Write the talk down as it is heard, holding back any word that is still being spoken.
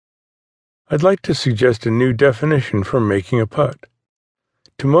I'd like to suggest a new definition for making a putt.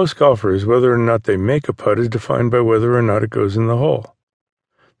 To most golfers, whether or not they make a putt is defined by whether or not it goes in the hole.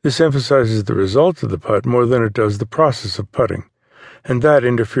 This emphasizes the result of the putt more than it does the process of putting, and that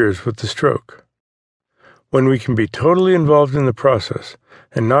interferes with the stroke. When we can be totally involved in the process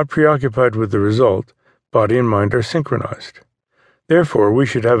and not preoccupied with the result, body and mind are synchronized. Therefore, we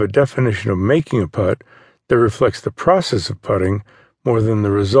should have a definition of making a putt that reflects the process of putting more than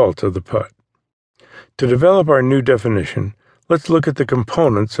the result of the putt. To develop our new definition, let's look at the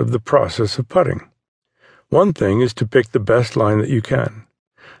components of the process of putting. One thing is to pick the best line that you can.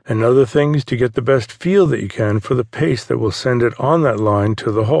 Another thing is to get the best feel that you can for the pace that will send it on that line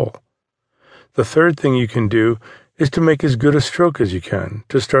to the hole. The third thing you can do is to make as good a stroke as you can,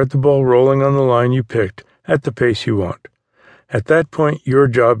 to start the ball rolling on the line you picked at the pace you want. At that point, your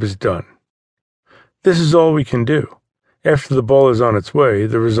job is done. This is all we can do. After the ball is on its way,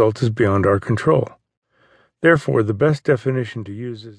 the result is beyond our control. Therefore, the best definition to use is